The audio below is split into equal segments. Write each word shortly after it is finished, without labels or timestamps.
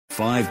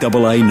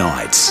5AA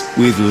Nights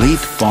with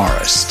Leith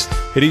Forrest.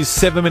 It is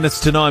 7 minutes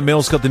to 9.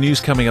 Mel's got the news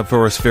coming up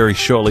for us very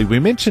shortly. We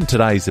mentioned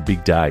today's a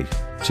big day,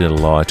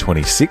 July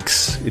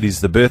 26. It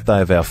is the birthday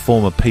of our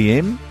former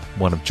PM,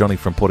 one of Johnny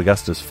from Port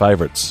Augusta's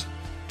favourites,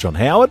 John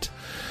Howard.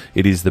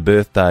 It is the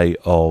birthday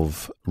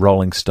of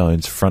Rolling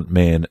Stones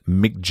frontman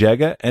Mick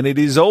Jagger, and it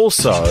is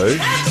also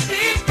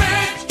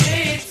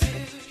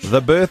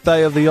the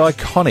birthday of the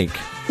iconic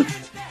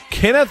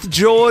Kenneth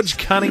George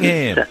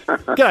Cunningham.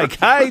 G'day,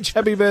 Cage.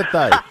 Happy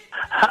birthday.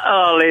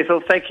 Oh,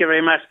 Lethal, thank you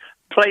very much.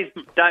 Please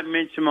don't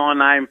mention my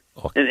name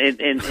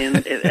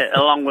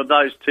along with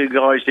those two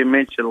guys you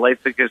mentioned, Leith,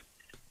 because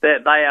they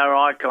are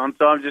icons.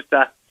 So I'm just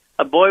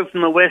a boy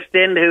from the West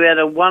End who had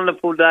a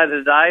wonderful day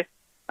today,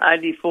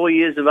 84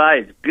 years of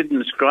age.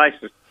 Goodness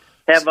gracious.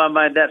 How have I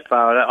made that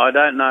far? I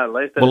don't know,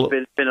 Leith.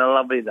 It's been a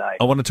lovely day.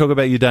 I want to talk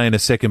about your day in a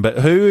second, but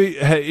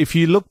if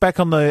you look back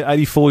on the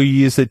 84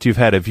 years that you've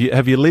had, have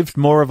you lived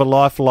more of a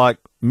life like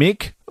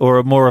Mick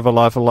or more of a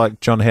life like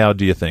John Howard,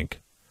 do you think?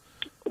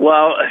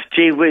 Well,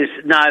 gee whiz,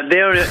 no,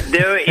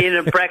 they're in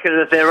a bracket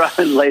of their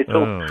own,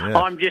 Lethal. Oh, yeah.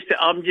 I'm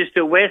just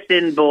a West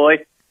End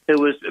boy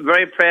who was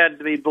very proud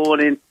to be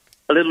born in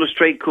a little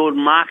street called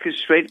Marcus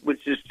Street,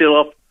 which is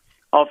still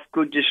off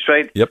Goodger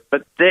Street. Yep.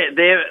 But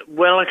they're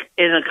well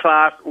in a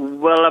class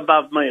well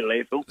above me,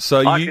 Lethal.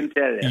 So I can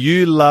tell you.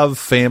 You love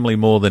family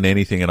more than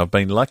anything, and I've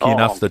been lucky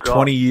enough that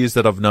 20 years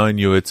that I've known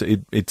you,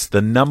 it's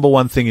the number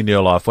one thing in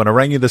your life. When I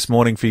rang you this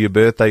morning for your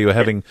birthday, you were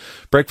having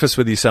breakfast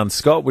with your son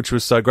Scott, which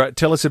was so great.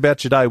 Tell us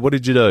about your day. What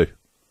did you do?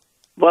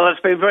 Well,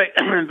 it's been very,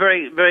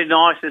 very, very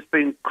nice. It's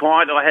been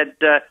quiet. I had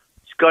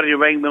Scotty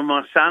ring me,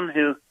 my son,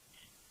 who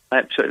I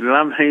absolutely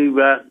love.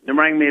 He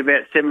rang me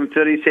about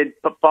 7:30. Said,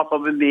 "Pop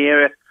up in the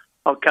area.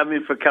 I'll come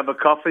in for a cup of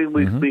coffee."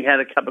 We had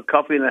a cup of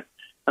coffee and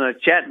a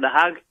chat and a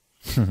hug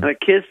and a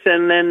kiss.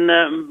 And then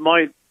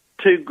my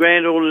two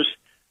granddaughters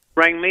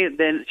rang me.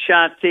 Then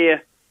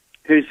Chartier,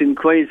 who's in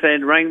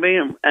Queensland, rang me.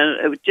 And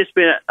it's just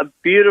been a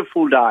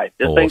beautiful day.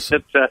 To think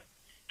that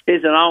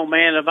he's an old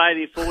man of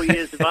 84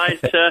 years of age,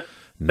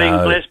 being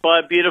blessed by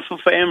a beautiful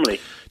family.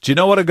 Do you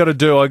know what I've got to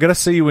do? I've got to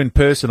see you in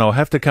person. I'll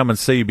have to come and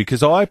see you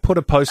because I put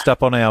a post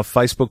up on our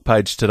Facebook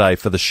page today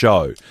for the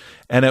show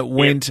and it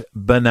went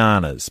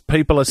bananas.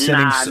 People are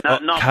sending...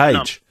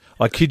 Cage.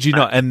 I kid you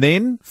not. And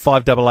then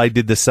 5AA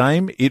did the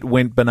same. It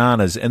went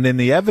bananas. And then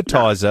the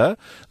advertiser,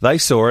 they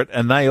saw it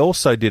and they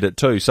also did it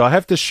too. So I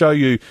have to show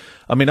you...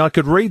 I mean, I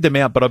could read them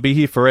out, but I'd be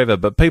here forever.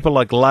 But people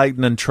like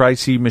Leighton and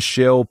Tracy,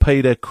 Michelle,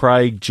 Peter,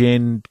 Craig,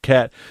 Jen,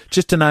 Kat,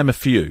 just to name a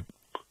few.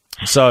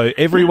 So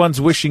everyone's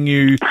wishing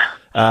you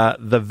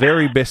the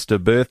very best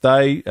of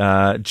birthday.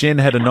 Jen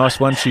had a nice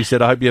one. She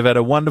said, I hope you've had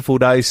a wonderful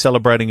day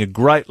celebrating a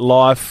great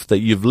life that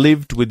you've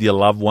lived with your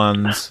loved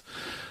ones.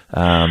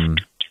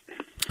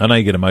 I know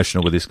you get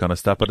emotional with this kind of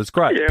stuff, but it's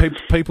great. Yeah.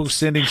 People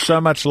sending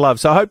so much love.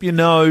 So I hope you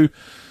know,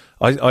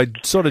 I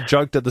sort of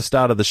joked at the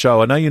start of the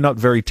show. I know you're not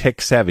very tech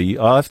savvy.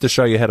 I'll have to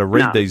show you how to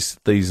read these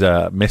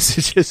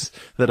messages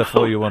that are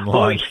for you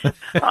online.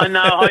 I know.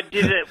 I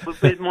did it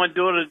with my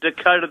daughter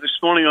Dakota this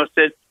morning. I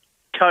said,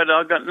 Dakota,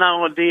 I've got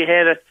no idea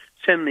how to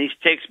send these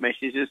text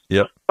messages.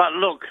 Yep. But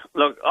look,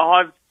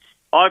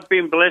 I've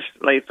been blessed,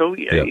 Lethal.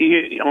 Yep.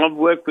 I've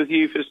worked with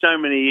you for so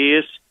many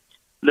years,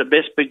 the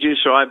best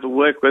producer I ever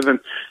worked with, and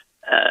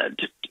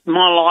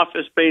my life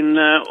has been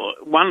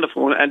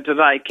wonderful. And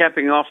today,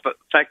 capping off the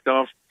fact that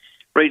I've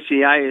reached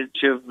the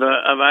age of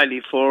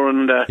 84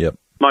 and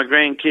my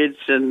grandkids,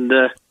 and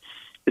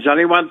there's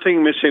only one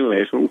thing missing,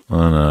 Lethal.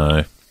 I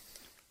know.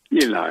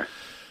 You know.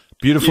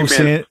 Beautiful,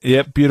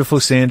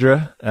 beautiful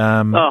Sandra.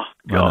 Oh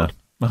God!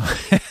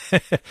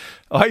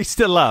 I used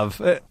to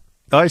love.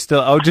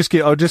 I'll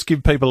just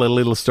give people a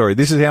little story.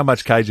 This is how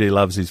much KG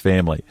loves his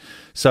family.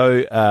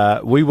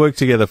 So we worked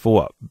together for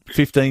what,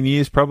 15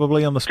 years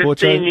probably on the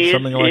sports show,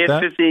 something like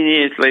that. 15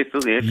 years,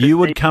 Lethal. Yeah, 15. You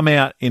would come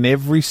out in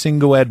every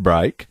single ad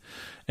break,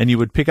 and you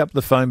would pick up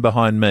the phone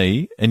behind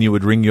me, and you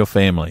would ring your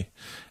family.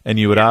 And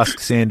you would ask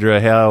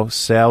Sandra how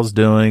Sal's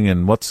doing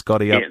and what's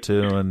Scotty up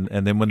to, and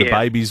then when the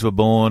babies were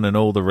born and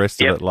all the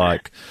rest of it,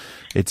 like,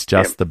 it's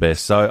just the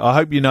best. So I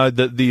hope you know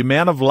that the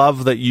amount of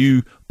love that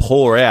you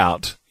pour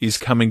out is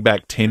coming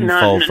back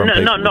tenfold from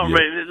people. Not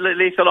really,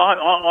 Lethal.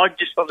 I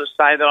just want to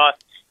say that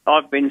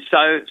I've been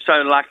so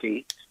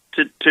lucky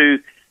to do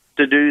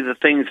the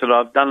things that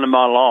I've done in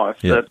my life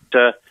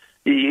that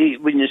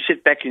when you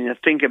sit back and you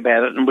think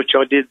about it, and which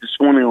I did this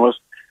morning, was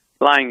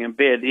laying in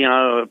bed,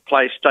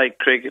 play state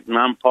cricket and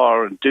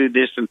umpire and do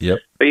this and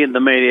be in the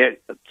media.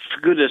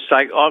 For goodness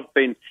sake, I've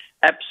been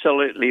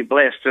absolutely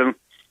blessed. And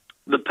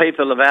the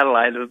people of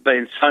Adelaide have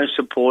been so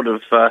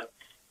supportive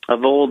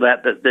of all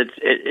that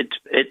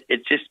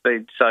it's just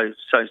been so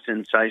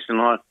sensational.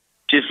 I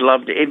just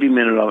loved every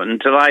minute of it. And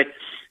today,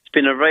 it's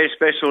been a very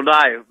special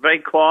day. Very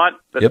quiet,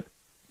 but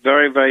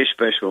very, very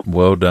special.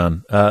 Well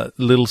done.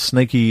 Little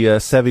sneaky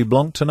Savvy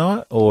Blanc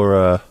tonight,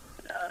 or...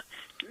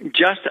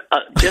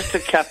 Just a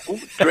couple,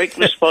 drink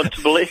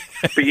responsibly.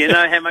 But you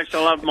know how much I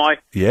love my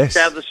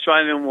South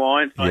Australian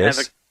wine. I have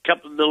a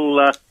couple of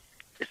little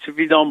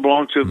Sauvignon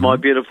Blancs with my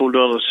beautiful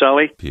daughter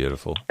Sally.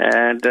 Beautiful.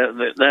 And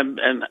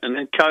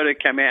then Coda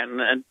came out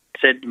and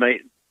said to me,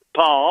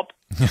 "Pop,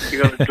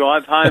 you got to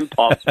drive home,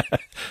 Pop.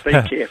 Be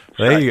careful."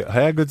 There you go.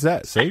 How good's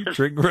that? See,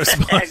 drink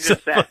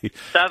responsibly.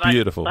 So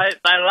Beautiful. They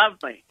love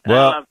me.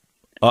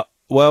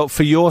 Well,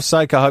 for your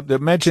sake, I hope.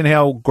 Imagine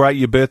how great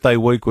your birthday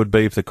week would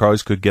be if the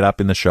Crows could get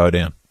up in the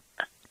showdown.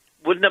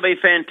 Wouldn't it be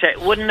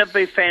fantastic? Wouldn't it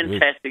be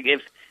fantastic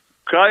if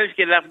Crows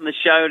get up in the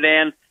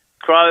showdown?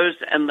 Crows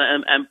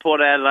and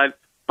Port Adelaide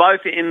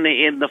both in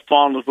the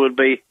finals would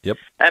be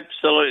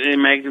absolutely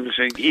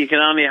magnificent. You can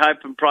only hope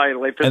and pray,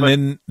 Leaper. And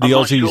then the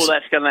I'm Aussies. not sure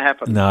that's going to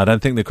happen. No, I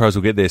don't think the Crows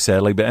will get there,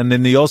 sadly. And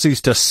then the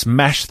Aussies to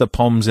smash the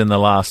Poms in the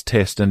last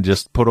test and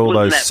just put all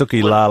those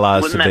Suki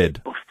Lalas to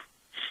bed.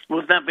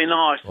 Wouldn't that be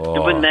nice?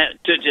 Oh. Wouldn't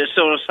that to just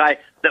sort of say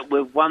that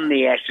we've won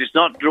the Ashes,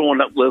 not drawn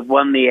it, we've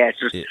won the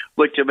Ashes,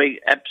 which would be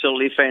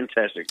absolutely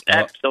fantastic.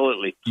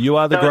 Absolutely. You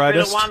are the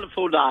greatest. It's been a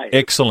wonderful day.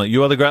 Excellent.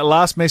 You are the great.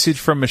 Last message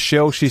from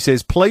Michelle. She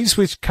says, "Please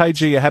wish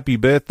KG a happy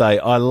birthday.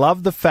 I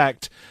love the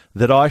fact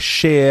that I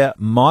share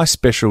my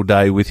special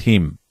day with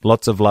him.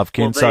 Lots of love,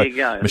 Ken." Well, there you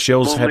go.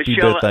 Michelle's happy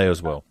Michelle, birthday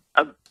as well.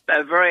 A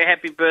very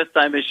happy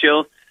birthday,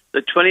 Michelle.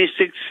 The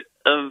 26th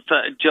of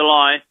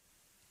July,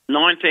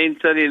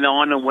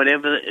 1939, or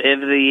whatever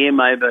the year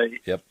may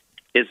be. Yep.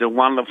 It's a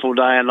wonderful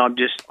day, and I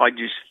just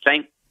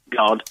thank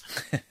God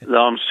that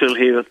I'm still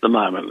here at the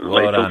moment.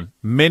 Well done.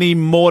 Many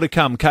more to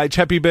come. Cage,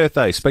 happy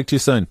birthday. Speak to you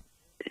soon.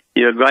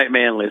 You're a great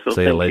man, Lethal.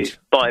 See you, Ledge.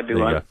 Bye,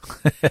 everyone.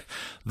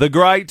 The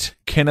great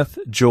Kenneth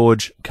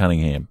George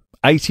Cunningham,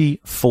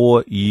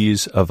 84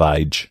 years of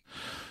age,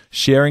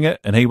 sharing it,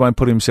 and he won't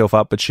put himself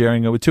up, but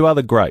sharing it with two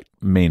other great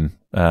men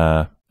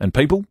and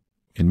people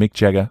in Mick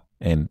Jagger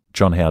and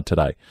John Howard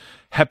today.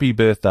 Happy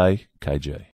birthday, KG.